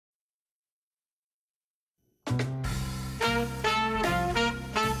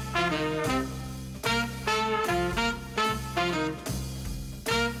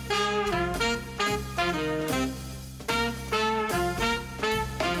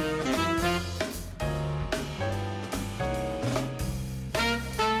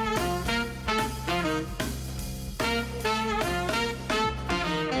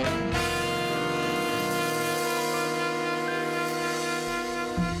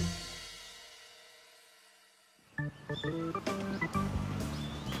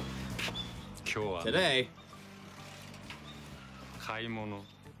Today,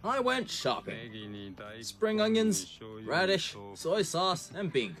 I went shopping. Spring onions, radish, soy sauce,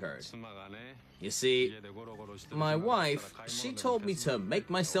 and bean curd. You see, my wife, she told me to make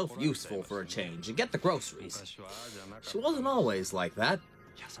myself useful for a change and get the groceries. She wasn't always like that.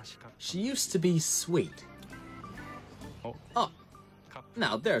 She used to be sweet. Oh,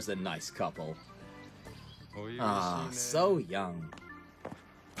 now there's a nice couple. Ah, so young.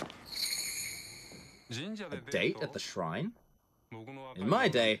 A date at the shrine? In my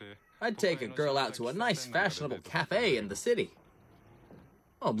day, I'd take a girl out to a nice fashionable cafe in the city.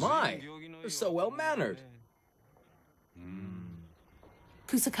 Oh my, they're so well-mannered.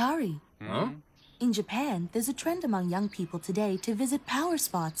 Kusakari. Huh? In Japan, there's a trend among young people today to visit power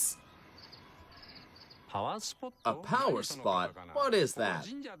spots. A power spot? What is that?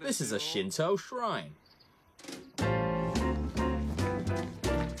 This is a Shinto shrine.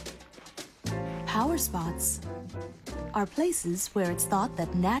 Power spots are places where it's thought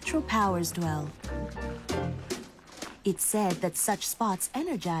that natural powers dwell. It's said that such spots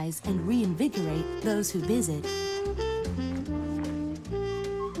energize and reinvigorate those who visit.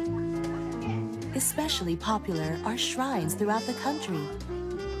 Especially popular are shrines throughout the country.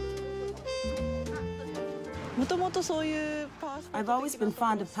 I've always been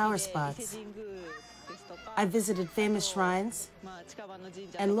fond of power spots. I visited famous shrines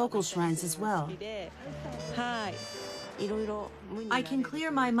and local shrines as well. I can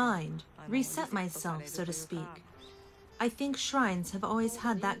clear my mind, reset myself, so to speak. I think shrines have always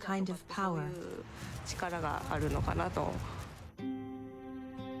had that kind of power.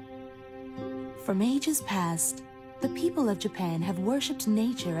 From ages past, the people of Japan have worshipped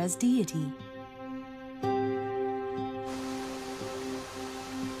nature as deity.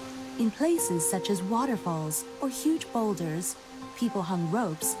 In places such as waterfalls or huge boulders, people hung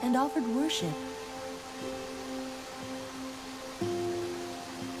ropes and offered worship.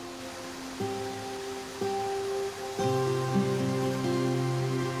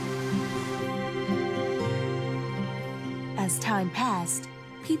 As time passed,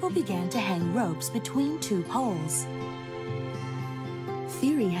 people began to hang ropes between two poles.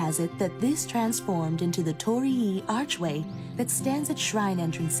 Theory has it that this transformed into the Torii archway that stands at shrine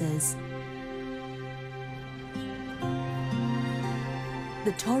entrances.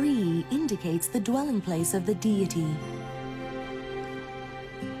 The Torii indicates the dwelling place of the deity.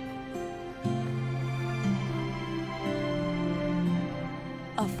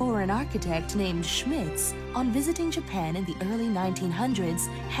 A foreign architect named Schmitz, on visiting Japan in the early 1900s,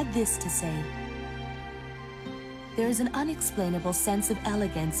 had this to say: "There is an unexplainable sense of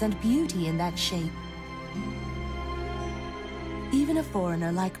elegance and beauty in that shape. Even a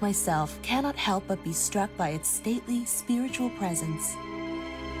foreigner like myself cannot help but be struck by its stately spiritual presence."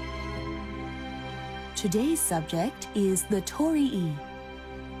 Today's subject is the Torii.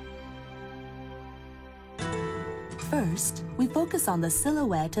 First, we focus on the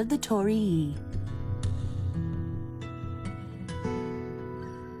silhouette of the Torii.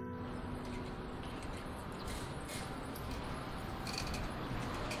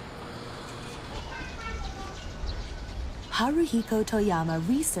 Haruhiko Toyama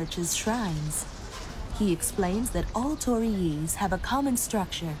researches shrines. He explains that all Toriis have a common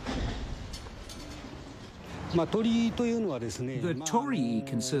structure. The torii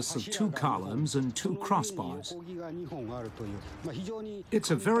consists of two columns and two crossbars.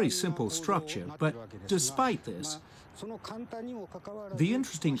 It's a very simple structure, but despite this, the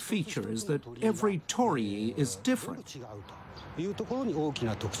interesting feature is that every torii is different.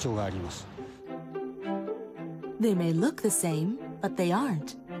 They may look the same, but they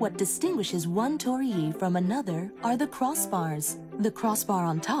aren't. What distinguishes one torii from another are the crossbars. The crossbar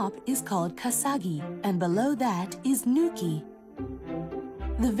on top is called kasagi, and below that is nuki.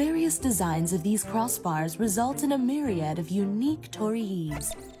 The various designs of these crossbars result in a myriad of unique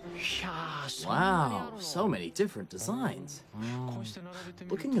toriis. Wow, so many different designs.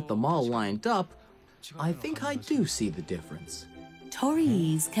 Looking at them all lined up, I think I do see the difference.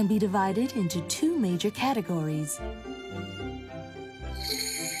 Toriis can be divided into two major categories.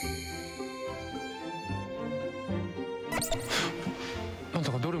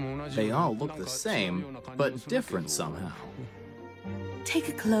 They all look the same, but different somehow. Take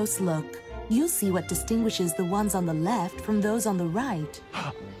a close look. You'll see what distinguishes the ones on the left from those on the right.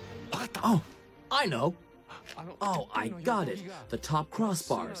 Oh, I know. Oh, I got it. The top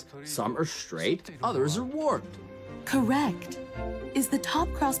crossbars. Some are straight, others are warped. Correct. Is the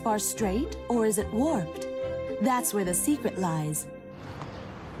top crossbar straight or is it warped? That's where the secret lies.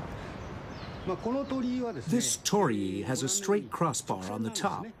 This torii has a straight crossbar on the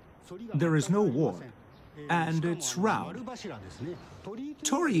top. There is no warp, and it's round.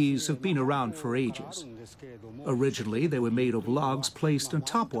 Tories have been around for ages. Originally, they were made of logs placed on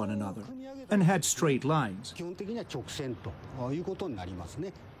top one another and had straight lines.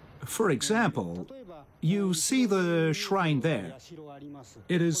 For example, you see the shrine there.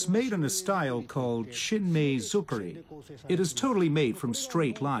 It is made in a style called Shinmei-zukuri. It is totally made from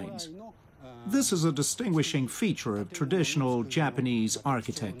straight lines. This is a distinguishing feature of traditional Japanese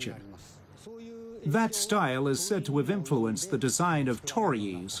architecture. That style is said to have influenced the design of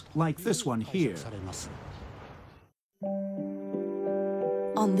torii, like this one here.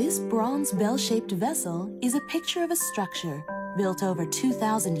 On this bronze bell-shaped vessel is a picture of a structure built over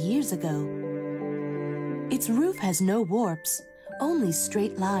 2,000 years ago. Its roof has no warps, only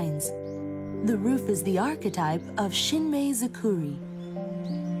straight lines. The roof is the archetype of Shinmei-zukuri.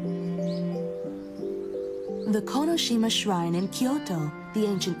 The Konoshima Shrine in Kyoto, the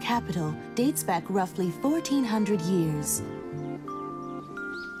ancient capital, dates back roughly 1,400 years.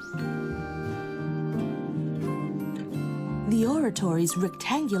 The oratory's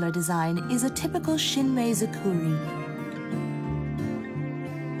rectangular design is a typical Shinmei-zukuri.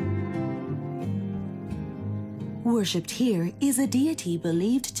 Worshipped here is a deity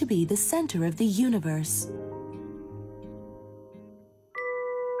believed to be the center of the universe.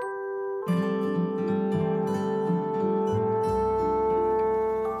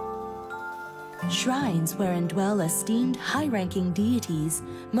 Shrines wherein dwell esteemed high-ranking deities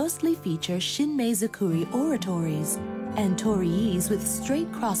mostly feature Shinmei-zukuri oratories and torii with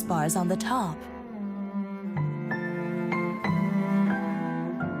straight crossbars on the top.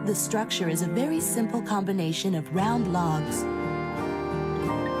 The structure is a very simple combination of round logs.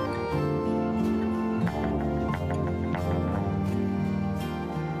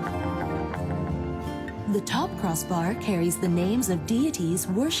 The top crossbar carries the names of deities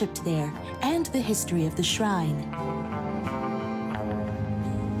worshipped there and the history of the shrine.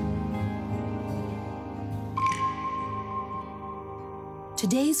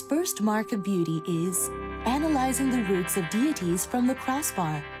 Today's first mark of beauty is analyzing the roots of deities from the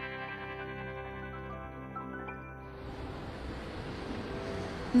crossbar.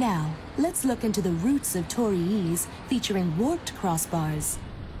 Now, let's look into the roots of torii featuring warped crossbars.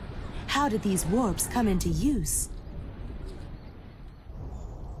 How did these warps come into use?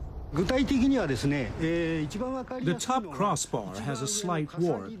 The top crossbar has a slight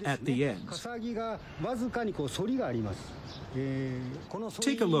warp at the ends.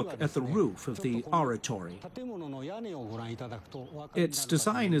 Take a look at the roof of the oratory. Its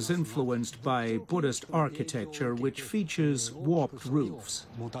design is influenced by Buddhist architecture, which features warped roofs.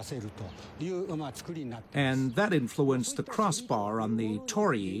 And that influenced the crossbar on the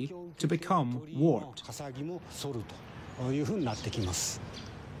torii to become warped.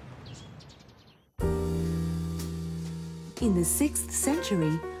 In the 6th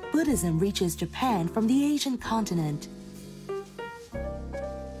century, Buddhism reaches Japan from the Asian continent.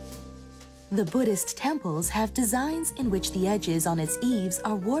 The Buddhist temples have designs in which the edges on its eaves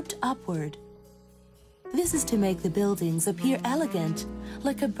are warped upward. This is to make the buildings appear elegant,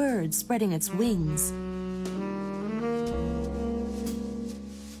 like a bird spreading its wings.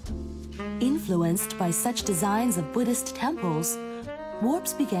 Influenced by such designs of Buddhist temples,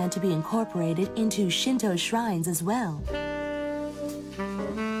 warps began to be incorporated into Shinto shrines as well.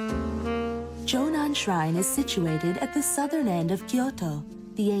 Jonan Shrine is situated at the southern end of Kyoto,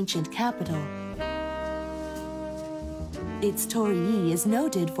 the ancient capital. Its torii is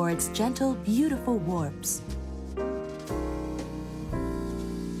noted for its gentle, beautiful warps.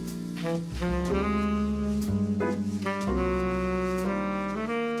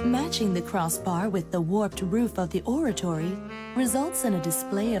 Matching the crossbar with the warped roof of the oratory results in a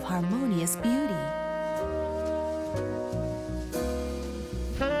display of harmonious beauty.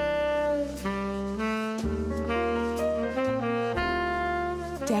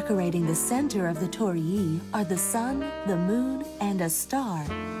 Decorating the center of the torii are the sun, the moon, and a star.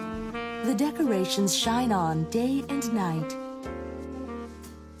 The decorations shine on day and night,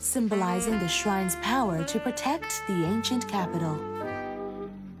 symbolizing the shrine's power to protect the ancient capital.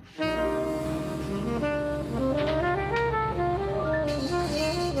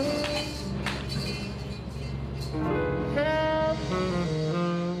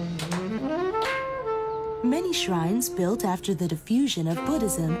 Many shrines built after the diffusion of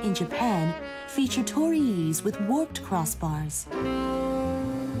Buddhism in Japan feature torii with warped crossbars.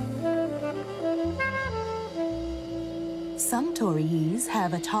 Some torii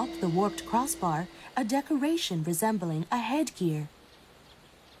have atop the warped crossbar a decoration resembling a headgear.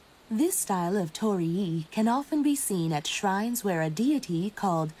 This style of torii can often be seen at shrines where a deity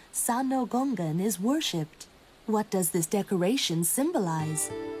called Sanno Gongan is worshipped. What does this decoration symbolize?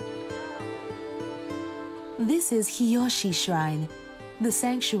 This is Hiyoshi Shrine, the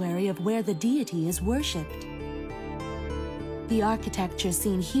sanctuary of where the deity is worshipped. The architecture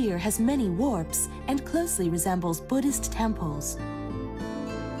seen here has many warps and closely resembles Buddhist temples.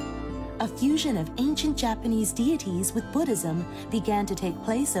 A fusion of ancient Japanese deities with Buddhism began to take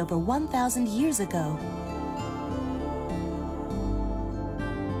place over 1,000 years ago.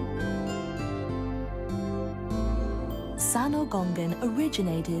 Sanno Gongan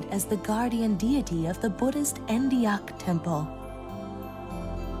originated as the guardian deity of the Buddhist Endiak temple.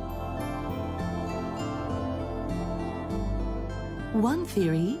 One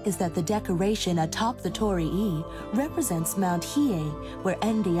theory is that the decoration atop the torii represents Mount Hiei, where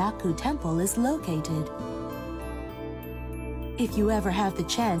Endiaku Temple is located. If you ever have the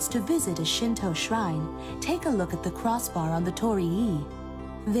chance to visit a Shinto shrine, take a look at the crossbar on the torii.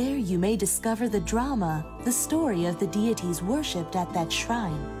 There you may discover the drama, the story of the deities worshipped at that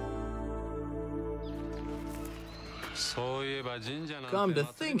shrine. Come to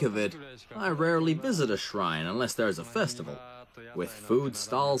think of it, I rarely visit a shrine unless there's a festival, with food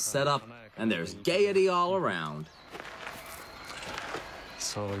stalls set up and there's gaiety all around.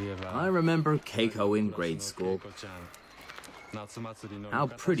 I remember Keiko in grade school. How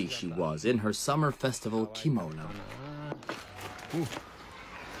pretty she was in her summer festival kimono.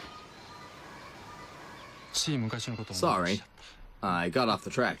 Sorry, I got off the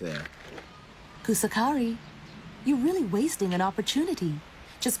track there. Kusakari, you're really wasting an opportunity,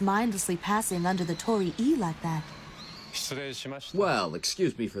 just mindlessly passing under the torii like that. Well,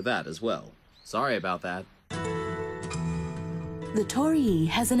 excuse me for that as well. Sorry about that. The torii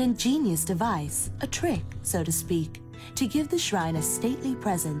has an ingenious device, a trick, so to speak, to give the shrine a stately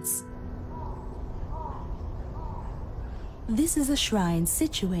presence. This is a shrine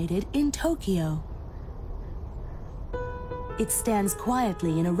situated in Tokyo. It stands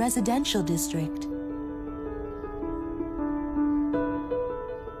quietly in a residential district.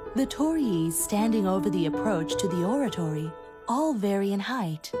 The torii standing over the approach to the oratory all vary in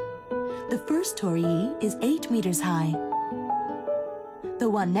height. The first torii is 8 meters high. The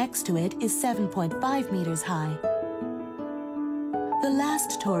one next to it is 7.5 meters high. The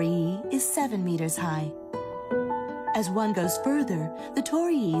last torii is 7 meters high. As one goes further, the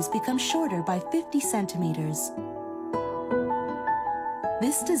torii become shorter by 50 centimeters.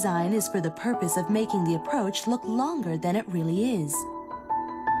 This design is for the purpose of making the approach look longer than it really is.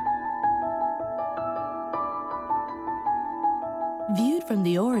 Viewed from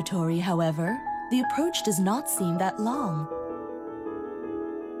the oratory, however, the approach does not seem that long.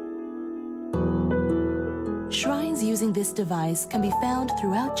 Shrines using this device can be found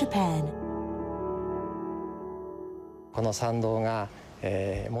throughout Japan.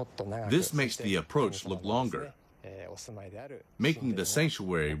 This makes the approach look longer, making the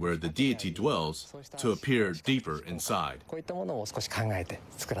sanctuary where the deity dwells to appear deeper inside.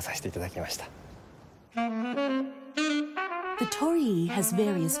 The torii has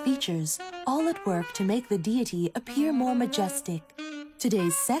various features, all at work to make the deity appear more majestic.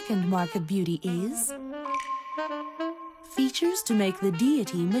 Today's second mark of beauty is features to make the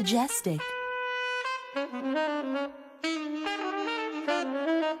deity majestic.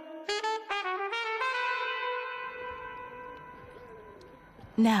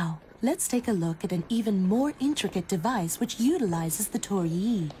 Now, let's take a look at an even more intricate device which utilizes the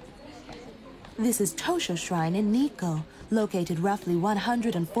torii. This is Tosho Shrine in Nikko, located roughly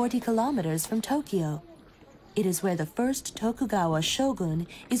 140 kilometers from Tokyo. It is where the first Tokugawa shogun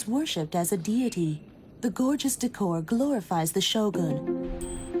is worshipped as a deity. The gorgeous decor glorifies the shogun.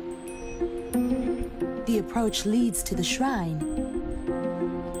 The approach leads to the shrine.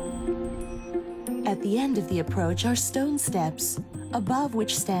 At the end of the approach are stone steps, above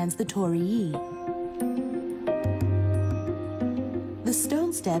which stands the torii. The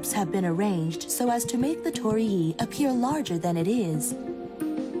stone steps have been arranged so as to make the torii appear larger than it is.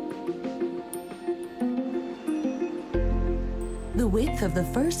 The width of the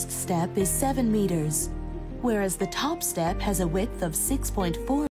first step is 7 meters, whereas the top step has a width of 6.4